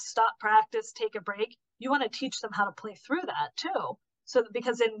they'll sort of stop practice, take a break. You want to teach them how to play through that too. So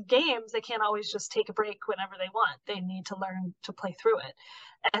because in games, they can't always just take a break whenever they want. They need to learn to play through it.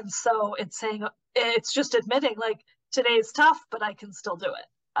 And so it's saying, it's just admitting like today's tough, but I can still do it.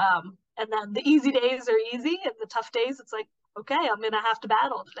 And then the easy days are easy, and the tough days, it's like, okay, I'm going to have to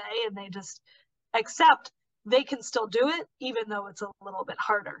battle today. And they just accept they can still do it, even though it's a little bit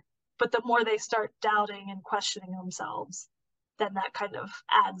harder. But the more they start doubting and questioning themselves, then that kind of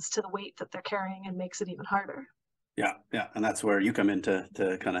adds to the weight that they're carrying and makes it even harder. Yeah, yeah, and that's where you come in to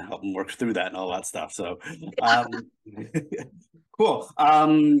kind of help them work through that and all that stuff. So, cool.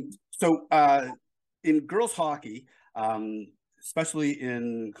 So in girls hockey, especially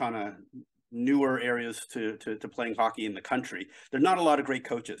in kind of newer areas to playing hockey in the country, there's not a lot of great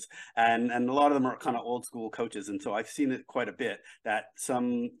coaches, and a lot of them are kind of old school coaches. And so I've seen it quite a bit that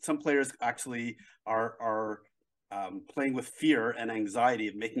some players actually are playing with fear and anxiety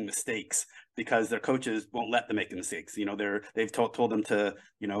of making mistakes because their coaches won't let them make the mistakes. You know, they've told them to,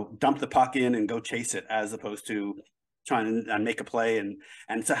 you know, dump the puck in and go chase it, as opposed to trying to make a play.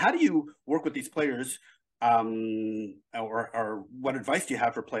 And so how do you work with these players, or what advice do you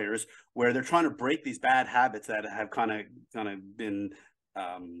have for players where they're trying to break these bad habits that have kind of been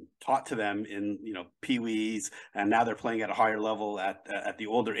taught to them in, you know, peewees, and now they're playing at a higher level at the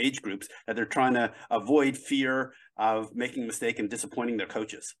older age groups, that they're trying to avoid fear of making a mistake and disappointing their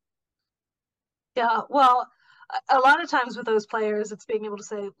coaches? Yeah, well, a lot of times with those players, it's being able to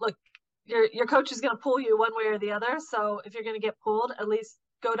say, look, your coach is going to pull you one way or the other. So if you're going to get pulled, at least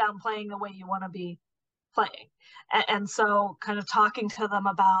go down playing the way you want to be playing. And so kind of talking to them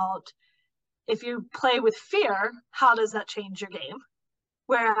about, if you play with fear, how does that change your game?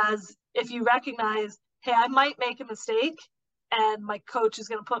 Whereas if you recognize, hey, I might make a mistake and my coach is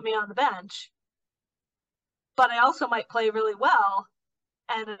going to put me on the bench, but I also might play really well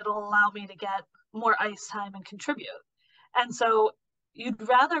and it'll allow me to get more ice time and contribute. And so you'd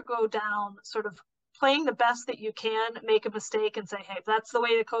rather go down sort of playing the best that you can, make a mistake and say, hey, if that's the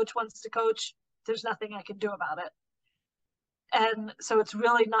way the coach wants to coach, there's nothing I can do about it. And so it's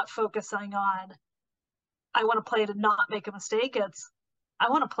really not focusing on, I want to play to not make a mistake. It's, I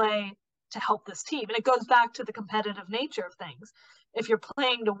want to play to help this team. And it goes back to the competitive nature of things. If you're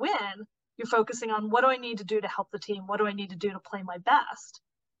playing to win, you're focusing on, what do I need to do to help the team? What do I need to do to play my best?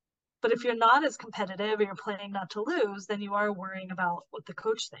 But if you're not as competitive or you're playing not to lose, then you are worrying about what the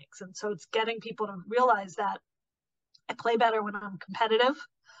coach thinks. And so it's getting people to realize that I play better when I'm competitive.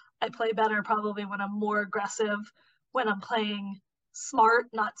 I play better probably when I'm more aggressive, when I'm playing smart,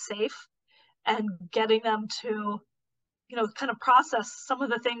 not safe, and getting them to, you know, kind of process some of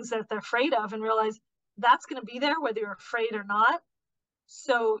the things that they're afraid of and realize that's going to be there whether you're afraid or not.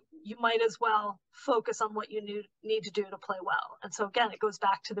 So you might as well focus on what you need to do to play well. And so again, it goes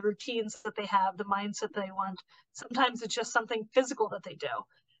back to the routines that they have, the mindset they want. Sometimes it's just something physical that they do.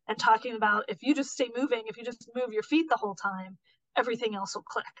 And talking about, if you just stay moving, if you just move your feet the whole time, everything else will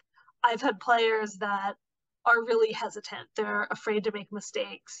click. I've had players that are really hesitant. They're afraid to make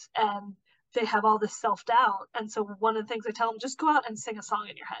mistakes and they have all this self-doubt. And so one of the things I tell them, just go out and sing a song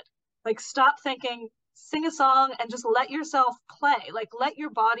in your head. Like, stop thinking, sing a song and just let yourself play. Like, let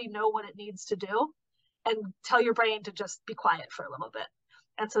your body know what it needs to do and tell your brain to just be quiet for a little bit.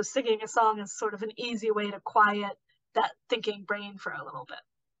 And so singing a song is sort of an easy way to quiet that thinking brain for a little bit.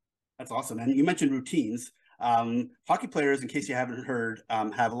 That's awesome. And you mentioned routines. Hockey players, in case you haven't heard,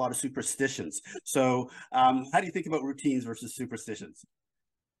 have a lot of superstitions. So how do you think about routines versus superstitions?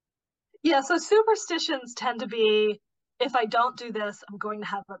 Yeah, so superstitions tend to be, if I don't do this, I'm going to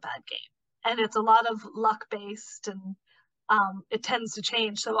have a bad game. And it's a lot of luck based, and it tends to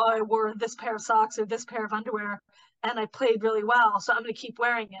change. So, oh, I wore this pair of socks or this pair of underwear and I played really well, so I'm going to keep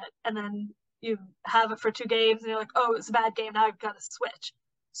wearing it. And then you have it for 2 games and you're like, oh, it's a bad game, now I've got to switch.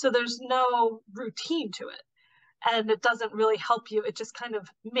 So there's no routine to it. And it doesn't really help you. It just kind of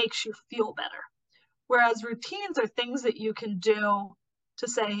makes you feel better. Whereas routines are things that you can do to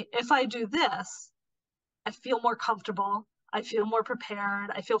say, if I do this, I feel more comfortable, I feel more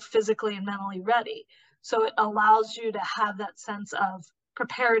prepared, I feel physically and mentally ready. So it allows you to have that sense of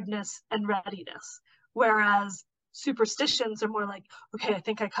preparedness and readiness. Whereas superstitions are more like, okay, I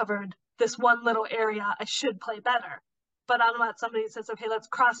think I covered this one little area, I should play better. But I'm not somebody that says, okay, let's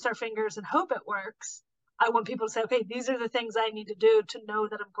cross our fingers and hope it works. I want people to say, okay, these are the things I need to do to know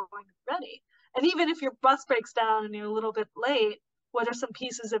that I'm going to be ready. And even if your bus breaks down and you're a little bit late, what are some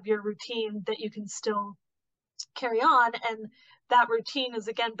pieces of your routine that you can still carry on? And that routine is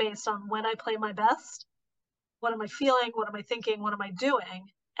again based on when I play my best, what am I feeling, what am I thinking, what am I doing,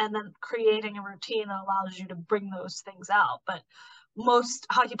 and then creating a routine that allows you to bring those things out. But most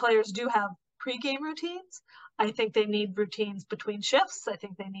hockey players do have pre-game routines. I think they need routines between shifts. I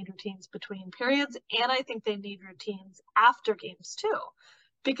think they need routines between periods. And I think they need routines after games too,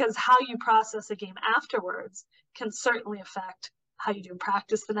 because how you process a game afterwards can certainly affect how you do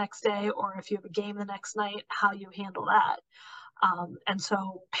practice the next day, or if you have a game the next night, how you handle that. And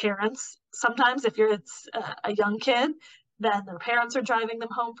so parents, sometimes if it's a young kid, then their parents are driving them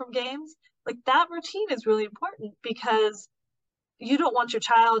home from games. Like that routine is really important because you don't want your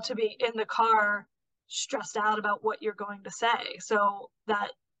child to be in the car stressed out about what you're going to say. So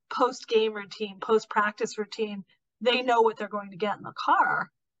that post-game routine, post-practice routine, they know what they're going to get in the car.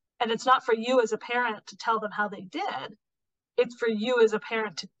 And it's not for you as a parent to tell them how they did. It's for you as a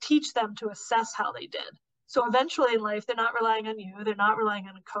parent to teach them to assess how they did. So eventually in life, they're not relying on you. They're not relying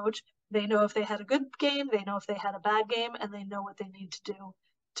on a coach. They know if they had a good game, they know if they had a bad game, and they know what they need to do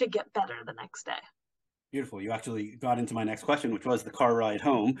to get better the next day. Beautiful. You actually got into my next question, which was the car ride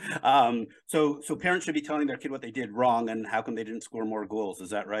home. So parents should be telling their kid what they did wrong and how come they didn't score more goals. Is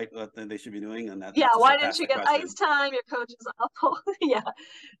that right? What they should be doing? And yeah, why didn't you get ice time? Your coach is awful. Yeah,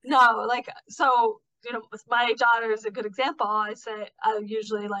 no, like, so, with my daughter is a good example. I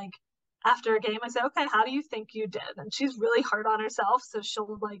usually like after a game, I say, okay, how do you think you did? And she's really hard on herself. So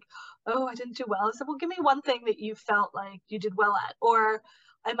she'll like, oh, I didn't do well. I said, well, give me one thing that you felt like you did well at. Or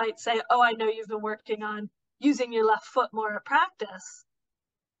I might say, oh, I know you've been working on using your left foot more at practice.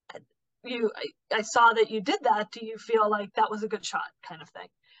 I saw that you did that. Do you feel like that was a good shot, kind of thing?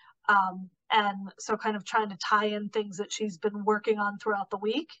 And so kind of trying to tie in things that she's been working on throughout the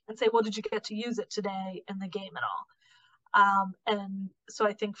week and say, well, did you get to use it today in the game at all? And so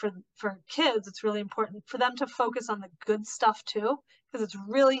I think for kids, it's really important for them to focus on the good stuff too, because it's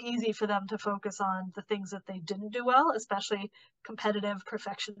really easy for them to focus on the things that they didn't do well, especially competitive,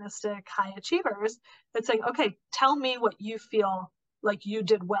 perfectionistic, high achievers. It's like, okay, tell me what you feel like you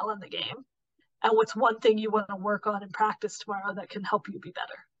did well in the game, and what's one thing you want to work on in practice tomorrow that can help you be better.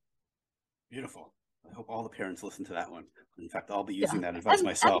 Beautiful. I hope all the parents listen to that one. In fact, I'll be using that advice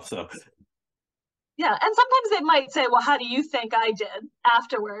myself. So yeah, and sometimes they might say, well, how do you think I did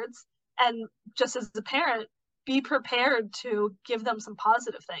afterwards? And just as a parent, be prepared to give them some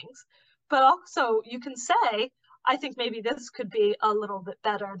positive things. But also you can say, I think maybe this could be a little bit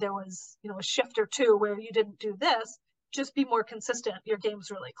better. There was, a shift or two where you didn't do this. Just be more consistent. Your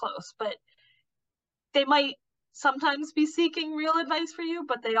game's really close. But they might sometimes be seeking real advice for you,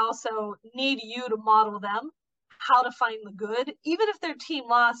 but they also need you to model them how to find the good. Even if their team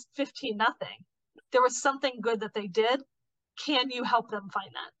lost 15-0, there was something good that they did. Can you help them find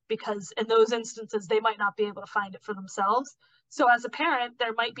that? Because in those instances, they might not be able to find it for themselves. So as a parent,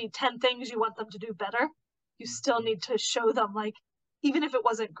 there might be 10 things you want them to do better. You still need to show them, like, even if it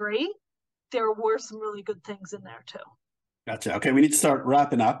wasn't great, there were some really good things in there too. Gotcha. Okay, we need to start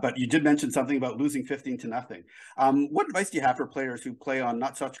wrapping up, but you did mention something about losing 15-0. What advice do you have for players who play on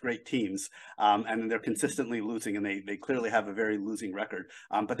not such great teams and they're consistently losing, and they clearly have a very losing record,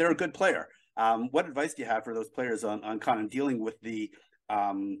 but they're a good player? What advice do you have for those players on kind of dealing with the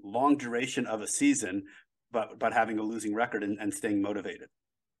long duration of a season, but having a losing record and staying motivated?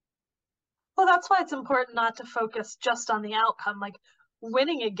 Well, that's why it's important not to focus just on the outcome. Like,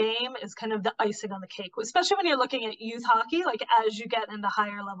 winning a game is kind of the icing on the cake, especially when you're looking at youth hockey. Like, as you get into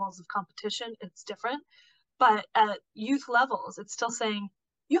higher levels of competition, it's different. But at youth levels, it's still saying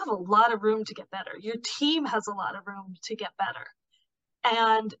you have a lot of room to get better. Your team has a lot of room to get better.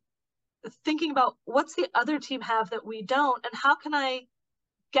 And thinking about what's the other team have that we don't, and how can I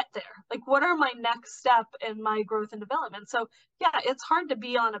get there? Like, what are my next step in my growth and development? So yeah, it's hard to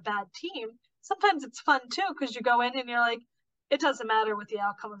be on a bad team. Sometimes it's fun too, because you go in and you're like, it doesn't matter what the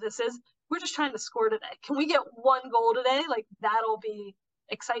outcome of this is. We're just trying to score today. Can we get one goal today? Like, that'll be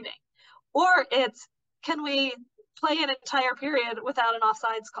exciting. Or it's, can we play an entire period without an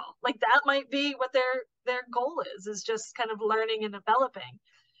offsides call? Like, that might be what their goal is just kind of learning and developing.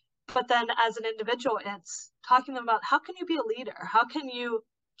 But then as an individual, it's talking to them about how can you be a leader? How can you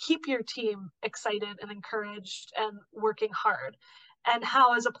keep your team excited and encouraged and working hard? And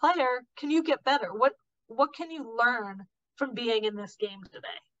how, as a player, can you get better? What can you learn from being in this game today?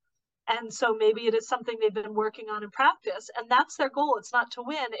 And so maybe it is something they've been working on in practice, and that's their goal. It's not to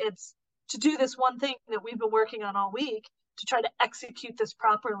win, it's to do this one thing that we've been working on all week to try to execute this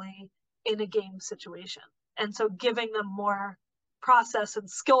properly in a game situation. And so giving them more process and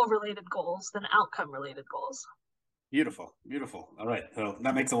skill related goals than outcome related goals. Beautiful, beautiful. All right, so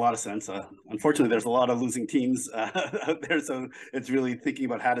that makes a lot of sense. Unfortunately, there's a lot of losing teams out there, so it's really thinking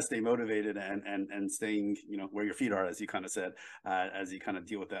about how to stay motivated and staying, where your feet are, as you kind of said, as you kind of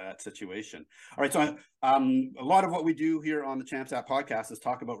deal with that situation. All right, so a lot of what we do here on the Champs App podcast is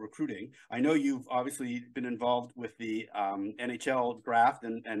talk about recruiting. I know you've obviously been involved with the NHL draft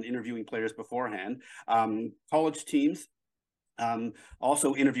and interviewing players beforehand. College teams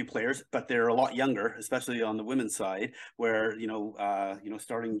also interview players, but they're a lot younger, especially on the women's side, where,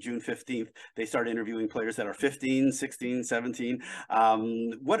 starting June 15th, they start interviewing players that are 15, 16, 17.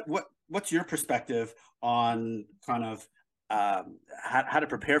 What's your perspective on kind of how to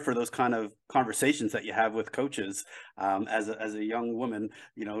prepare for those kind of conversations that you have with coaches as a young woman,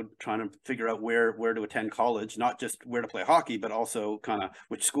 trying to figure out where to attend college, not just where to play hockey, but also kind of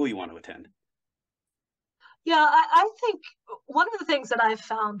which school you want to attend? Yeah, I think one of the things that I've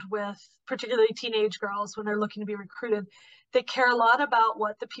found with particularly teenage girls when they're looking to be recruited, they care a lot about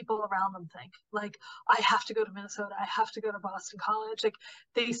what the people around them think. Like, I have to go to Minnesota, I have to go to Boston College. Like,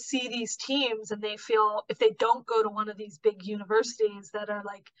 they see these teams and they feel if they don't go to one of these big universities that are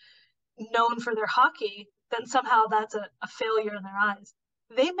like known for their hockey, then somehow that's a failure in their eyes.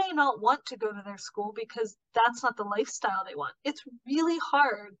 They may not want to go to their school because that's not the lifestyle they want. It's really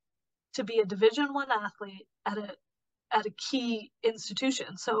hard to be a Division I athlete at a key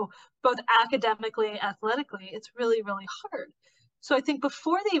institution. So both academically, athletically, it's really, really hard. So I think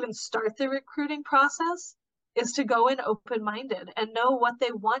before they even start the recruiting process is to go in open-minded and know what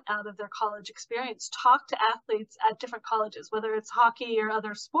they want out of their college experience. Talk to athletes at different colleges, whether it's hockey or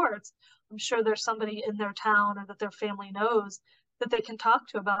other sports. I'm sure there's somebody in their town or that their family knows that they can talk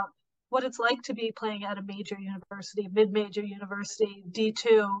to about what it's like to be playing at a major university, mid-major university,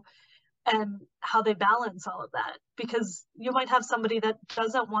 D2, and how they balance all of that. Because you might have somebody that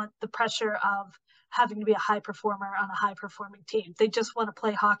doesn't want the pressure of having to be a high performer on a high performing team. They just want to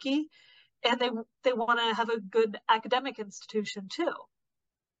play hockey and they want to have a good academic institution too.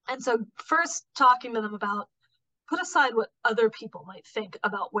 And so first talking to them about put aside what other people might think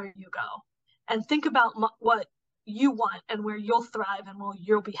about where you go and think about what you want and where you'll thrive and where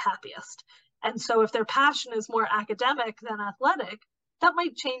you'll be happiest. And so if their passion is more academic than athletic, that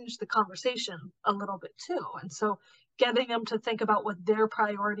might change the conversation a little bit too. And so getting them to think about what their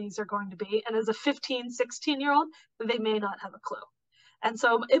priorities are going to be. And as a 15, 16-year-old, they may not have a clue. And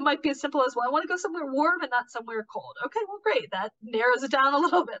so it might be as simple as, well, I want to go somewhere warm and not somewhere cold. Okay, well, great. That narrows it down a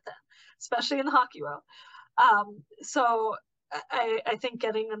little bit then, especially in the hockey world. So I think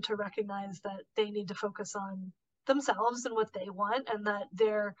getting them to recognize that they need to focus on themselves and what they want, and that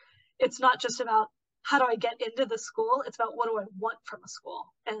it's not just about how do I get into the school? It's about what do I want from a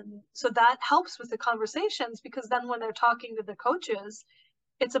school? And so that helps with the conversations, because then when they're talking to the coaches,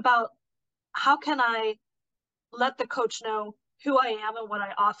 it's about how can I let the coach know who I am and what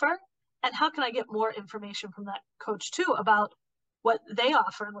I offer, and how can I get more information from that coach too about what they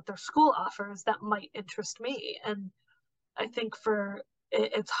offer and what their school offers that might interest me. And I think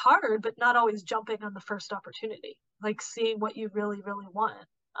it's hard, but not always jumping on the first opportunity, like seeing what you really, really want.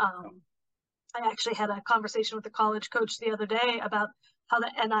 I actually had a conversation with the college coach the other day about how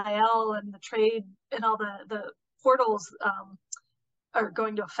the NIL and the trade and all the portals are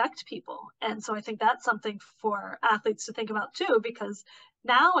going to affect people. And so I think that's something for athletes to think about too, because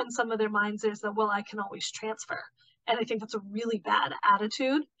now in some of their minds, there's the, well, I can always transfer. And I think that's a really bad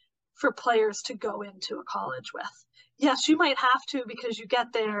attitude for players to go into a college with. Yes, you might have to because you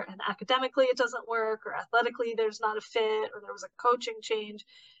get there and academically it doesn't work, or athletically there's not a fit, or there was a coaching change.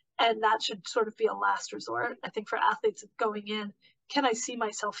 And that should sort of be a last resort. I think for athletes going in, can I see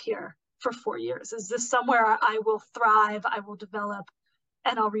myself here for 4 years? Is this somewhere I will thrive, I will develop,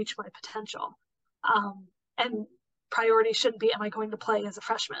 and I'll reach my potential? And priority shouldn't be, am I going to play as a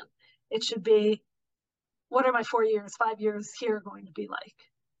freshman? It should be, what are my 4 years, 5 years here going to be like?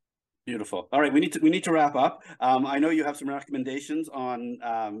 Beautiful. All right, we need to wrap up. I know you have some recommendations on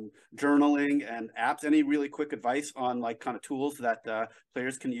journaling and apps. Any really quick advice on like kind of tools that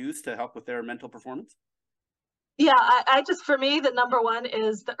players can use to help with their mental performance? Yeah, I just, for me, the number one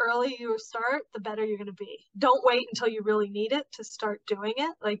is the earlier you start, the better you're going to be. Don't wait until you really need it to start doing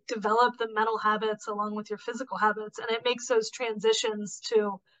it. Like, develop the mental habits along with your physical habits, and it makes those transitions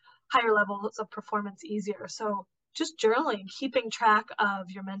to higher levels of performance easier. So just journaling, keeping track of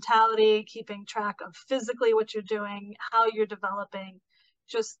your mentality, keeping track of physically what you're doing, how you're developing,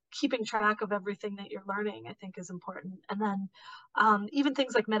 just keeping track of everything that you're learning, I think is important. And then even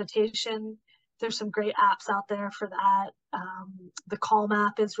things like meditation, there's some great apps out there for that. The Calm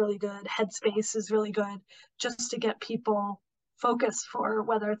app is really good. Headspace is really good, just to get people focused for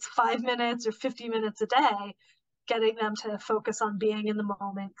whether it's 5 minutes or 50 minutes a day. getting them to focus on being in the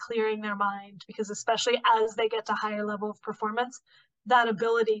moment, clearing their mind, because especially as they get to higher level of performance, that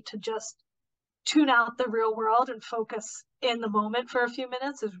ability to just tune out the real world and focus in the moment for a few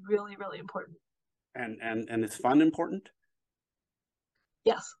minutes is really, really important. And is fun important?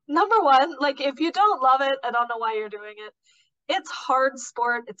 Yes. Number one, like if you don't love it, I don't know why you're doing it. It's hard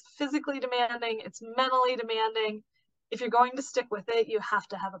sport. It's physically demanding. It's mentally demanding. If you're going to stick with it, you have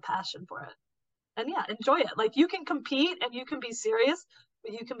to have a passion for it. And yeah, enjoy it. Like you can compete and you can be serious,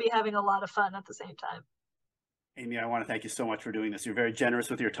 but you can be having a lot of fun at the same time. Aimee, I want to thank you so much for doing this. You're very generous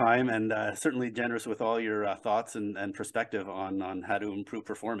with your time and certainly generous with all your thoughts and perspective on how to improve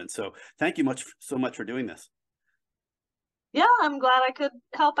performance. So thank you so much for doing this. Yeah, I'm glad I could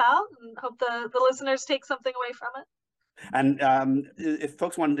help out and hope the listeners take something away from it. And if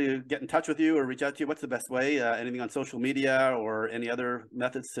folks wanted to get in touch with you or reach out to you, what's the best way? Anything on social media or any other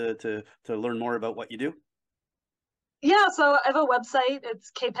methods to learn more about what you do? Yeah, so I have a website.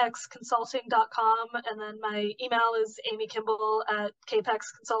 It's capexconsulting.com. And then my email is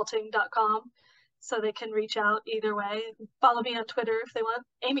amykimball@capexconsulting.com. So they can reach out either way. Follow me on Twitter if they want.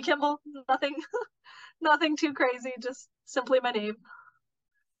 Aimee Kimball, nothing too crazy, just simply my name.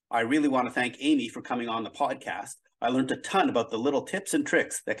 I really want to thank Aimee for coming on the podcast. I learned a ton about the little tips and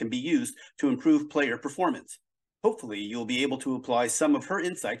tricks that can be used to improve player performance. Hopefully, you'll be able to apply some of her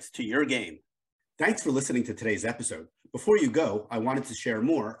insights to your game. Thanks for listening to today's episode. Before you go, I wanted to share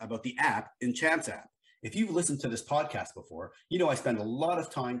more about the app in Champs app. If you've listened to this podcast before, you know I spend a lot of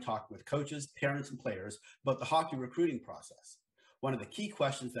time talking with coaches, parents, and players about the hockey recruiting process. One of the key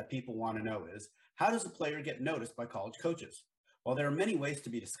questions that people want to know is, how does a player get noticed by college coaches? While there are many ways to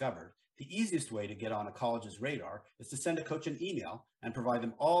be discovered, the easiest way to get on a college's radar is to send a coach an email and provide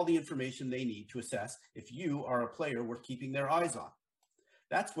them all the information they need to assess if you are a player worth keeping their eyes on.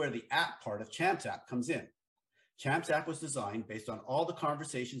 That's where the app part of Champs app comes in. Champs app was designed based on all the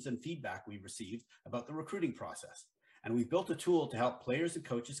conversations and feedback we received about the recruiting process. And we've built a tool to help players and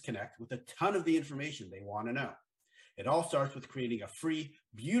coaches connect with a ton of the information they want to know. It all starts with creating a free,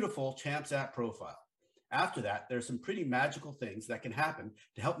 beautiful Champs app profile. After that, there's some pretty magical things that can happen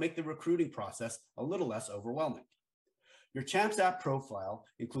to help make the recruiting process a little less overwhelming. Your Champs app profile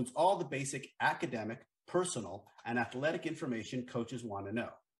includes all the basic academic, personal, and athletic information coaches want to know.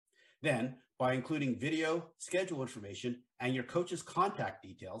 Then, by including video, schedule information, and your coach's contact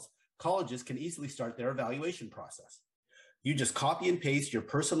details, colleges can easily start their evaluation process. You just copy and paste your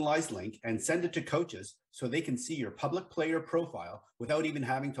personalized link and send it to coaches so they can see your public player profile without even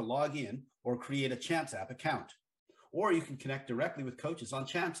having to log in or create a Champs app account. Or you can connect directly with coaches on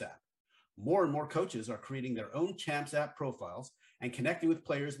Champs app. More and more coaches are creating their own Champs app profiles and connecting with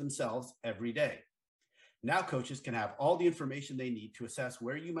players themselves every day. Now coaches can have all the information they need to assess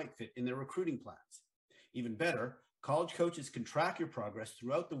where you might fit in their recruiting plans. Even better, college coaches can track your progress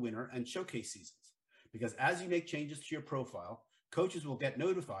throughout the winter and showcase seasons, because as you make changes to your profile, coaches will get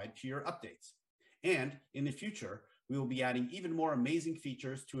notified to your updates. And in the future, we will be adding even more amazing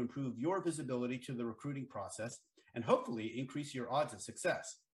features to improve your visibility to the recruiting process and hopefully increase your odds of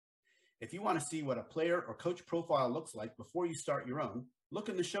success. If you want to see what a player or coach profile looks like before you start your own, look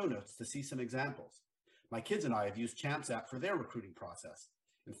in the show notes to see some examples. My kids and I have used Champs app for their recruiting process.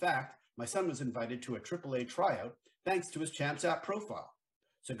 In fact, my son was invited to a AAA tryout thanks to his Champs app profile.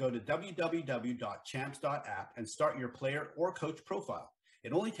 So go to www.champs.app and start your player or coach profile.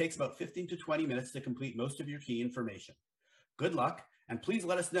 It only takes about 15 to 20 minutes to complete most of your key information. Good luck, and please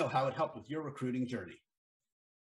let us know how it helped with your recruiting journey.